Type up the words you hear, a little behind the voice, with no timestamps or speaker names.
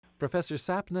Professor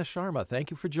Sapna Sharma,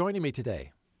 thank you for joining me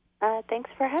today.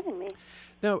 Thanks for having me.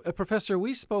 Now, Professor,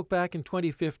 we spoke back in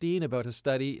 2015 about a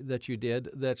study that you did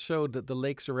that showed that the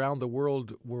lakes around the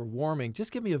world were warming.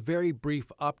 Just give me a very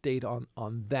brief update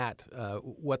on that,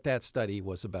 what that study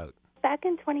was about. Back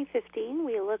in 2015,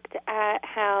 we looked at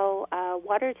how summer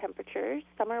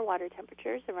water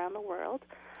temperatures around the world,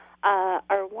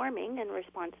 are warming in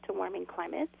response to warming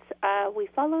climates. We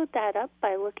followed that up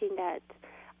by looking at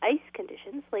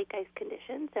lake ice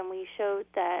conditions, and we showed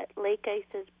that lake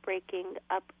ice is breaking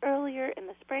up earlier in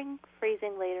the spring,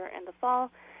 freezing later in the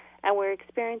fall, and we're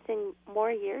experiencing more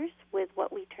years with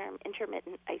what we term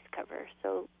intermittent ice cover,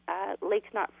 so lakes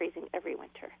not freezing every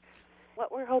winter.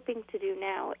 What we're hoping to do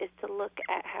now is to look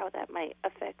at how that might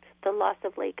affect the loss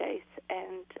of lake ice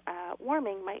and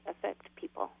warming might affect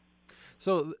people.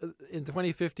 So in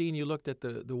 2015, you looked at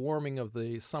the warming of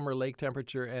the summer lake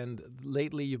temperature, and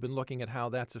lately you've been looking at how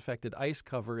that's affected ice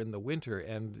cover in the winter.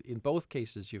 And in both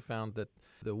cases, you found that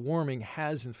the warming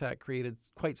has, in fact, created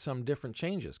quite some different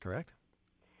changes, correct?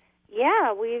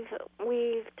 Yeah,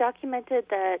 we've documented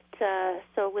that.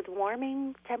 So with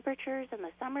warming temperatures in the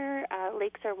summer,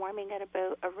 lakes are warming at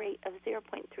about a rate of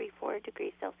 0.34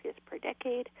 degrees Celsius per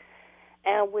decade.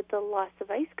 And with the loss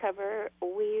of ice cover,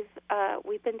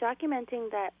 we've been documenting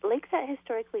that lakes that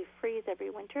historically freeze every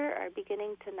winter are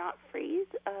beginning to not freeze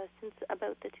since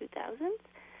about the 2000s.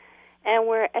 And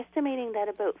we're estimating that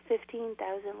about 15,000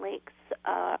 lakes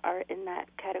are in that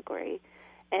category.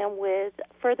 And with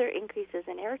further increases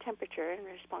in air temperature in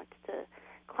response to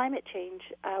climate change,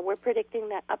 we're predicting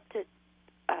that up to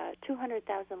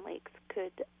 200,000 lakes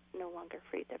could no longer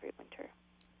freeze every winter.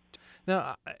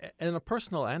 Now, in a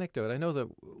personal anecdote, I know that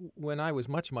when I was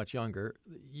much, much younger,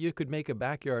 you could make a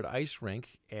backyard ice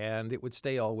rink and it would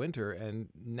stay all winter. And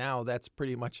now that's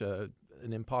pretty much an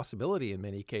impossibility in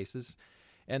many cases.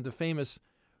 And the famous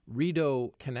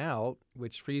Rideau Canal,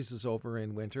 which freezes over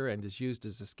in winter and is used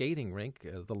as a skating rink,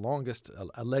 the longest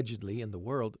allegedly in the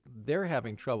world, they're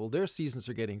having trouble. Their seasons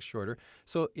are getting shorter.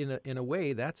 So in a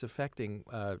way, that's affecting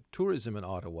tourism in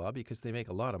Ottawa because they make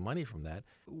a lot of money from that.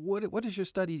 What has your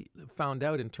study found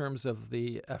out in terms of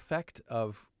the effect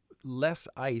of less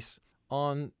ice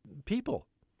on people?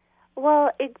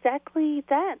 Well, exactly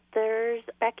that. There's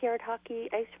backyard hockey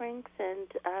ice rinks, and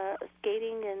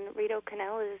skating in Rideau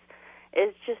Canal is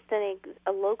just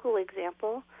a local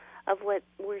example of what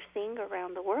we're seeing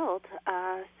around the world.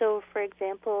 So, for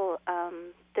example,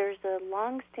 there's a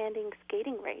long-standing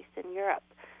skating race in Europe.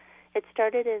 It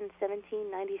started in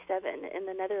 1797 in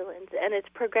the Netherlands, and it's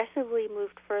progressively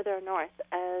moved further north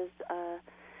as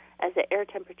the air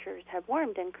temperatures have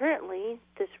warmed. And currently,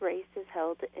 this race is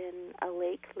held in a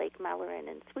lake, Lake Mälaren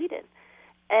in Sweden.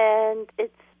 And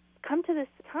it's come to this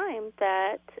time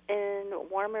that in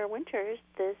warmer winters,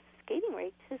 this skating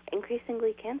rink is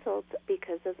increasingly canceled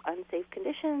because of unsafe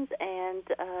conditions and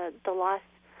the loss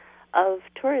of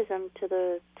tourism to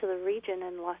the region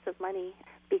and loss of money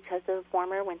because of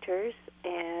warmer winters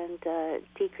and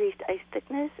decreased ice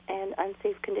thickness and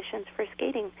unsafe conditions for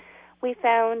skating. We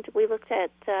looked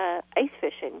at ice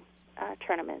fishing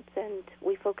tournaments, and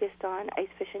we focused on ice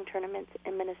fishing tournaments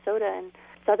in Minnesota and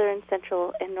southern,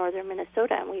 central, and northern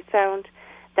Minnesota. And we found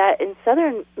that in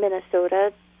southern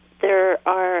Minnesota, there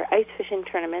are ice fishing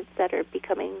tournaments that are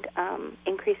becoming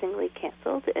increasingly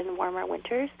canceled in warmer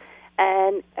winters.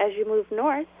 And as you move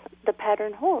north, the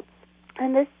pattern holds.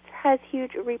 And this has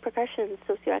huge repercussions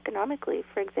socioeconomically.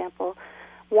 For example,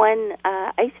 one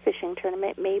ice fishing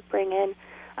tournament may bring in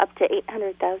up to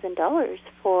 $800,000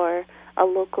 for a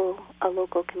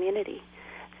local community.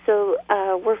 So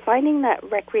we're finding that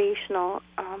recreational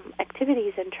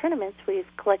activities and tournaments, we've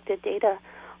collected data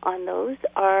on those,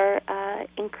 are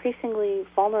increasingly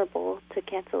vulnerable to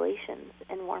cancellations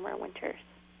in warmer winters.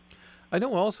 I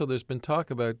know also there's been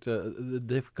talk about the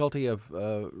difficulty of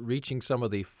reaching some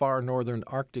of the far northern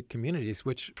Arctic communities,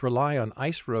 which rely on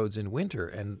ice roads in winter,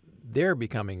 and they're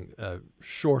becoming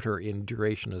shorter in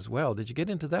duration as well. Did you get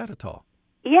into that at all?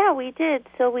 Yeah, we did.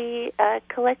 So we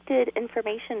collected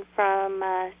information from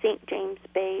St. James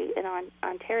Bay in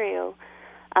Ontario,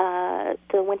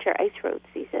 the winter ice road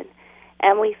season.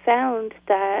 And we found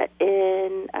that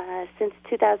since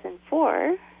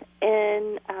 2004,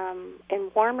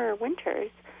 in warmer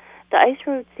winters, the ice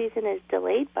road season is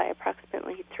delayed by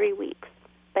approximately 3 weeks,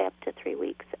 by up to 3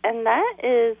 weeks. And that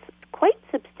is quite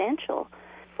substantial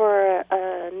for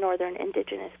a northern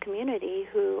indigenous community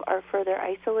who are further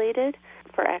isolated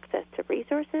for access to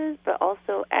resources, but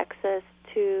also access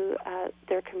to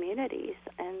their communities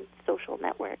and social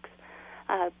networks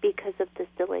because of this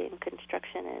delay in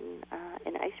construction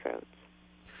in ice roads.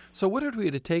 So what are we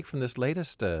to take from this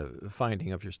latest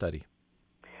finding of your study?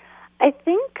 I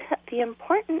think the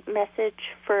important message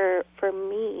for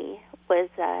me was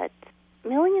that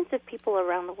millions of people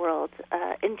around the world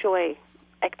enjoy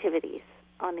activities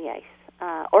on the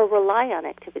ice or rely on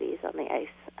activities on the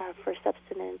ice for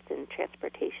sustenance and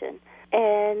transportation.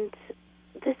 And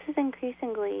this is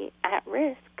increasingly at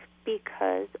risk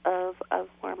because of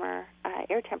warmer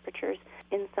air temperatures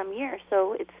in some years.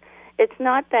 So it's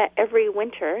not that every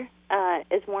winter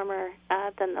is warmer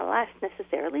than the last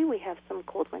necessarily. We have some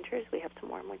cold winters, we have some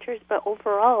warm winters, but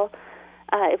overall,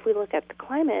 if we look at the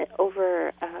climate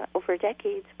over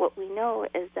decades, what we know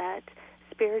is that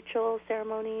spiritual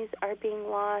ceremonies are being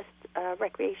lost,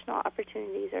 recreational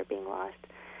opportunities are being lost,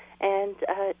 and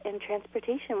in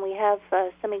transportation, we have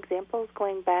some examples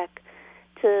going back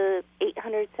to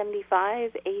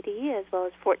 875 AD as well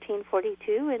as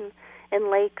 1442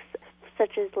 in lakes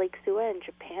such as Lake Suwa in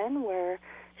Japan, where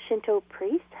Shinto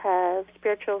priests have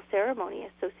spiritual ceremony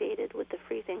associated with the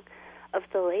freezing of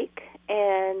the lake.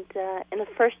 And in the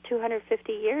first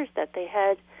 250 years that they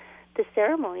had the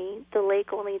ceremony, the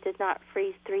lake only did not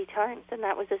freeze 3 times, and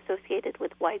that was associated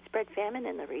with widespread famine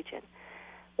in the region.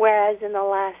 Whereas in the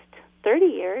last 30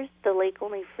 years, the lake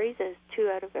only freezes 2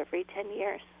 out of every 10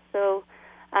 years. So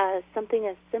something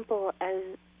as simple as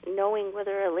knowing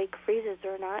whether a lake freezes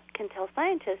or not can tell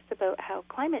scientists about how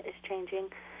climate is changing.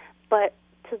 But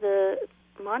to the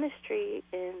monastery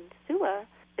in Suwa,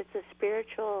 it's a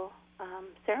spiritual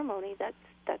ceremony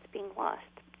that's being lost.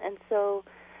 And so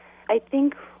I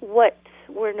think what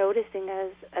we're noticing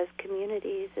as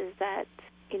communities is that,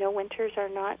 winters are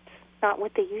not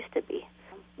what they used to be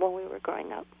when we were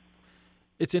growing up.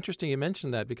 It's interesting you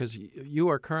mentioned that because you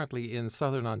are currently in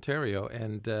southern Ontario,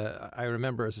 and I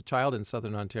remember as a child in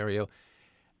southern Ontario,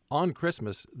 on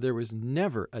Christmas, there was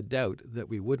never a doubt that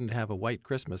we wouldn't have a white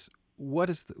Christmas. What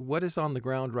is on the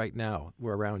ground right now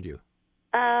around you?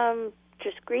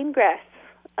 Just green grass.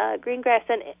 Green grass.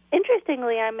 And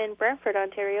interestingly, I'm in Brantford,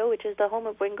 Ontario, which is the home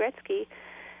of Wayne Gretzky,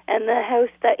 and the house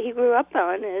that he grew up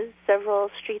on is several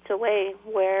streets away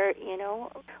where,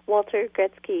 Walter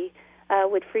Gretzky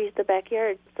would freeze the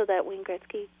backyard so that Wayne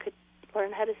Gretzky could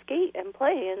learn how to skate and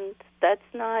play, and that's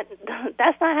not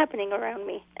happening around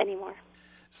me anymore.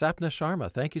 Sapna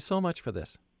Sharma, thank you so much for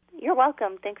this. You're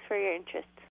welcome. Thanks for your interest.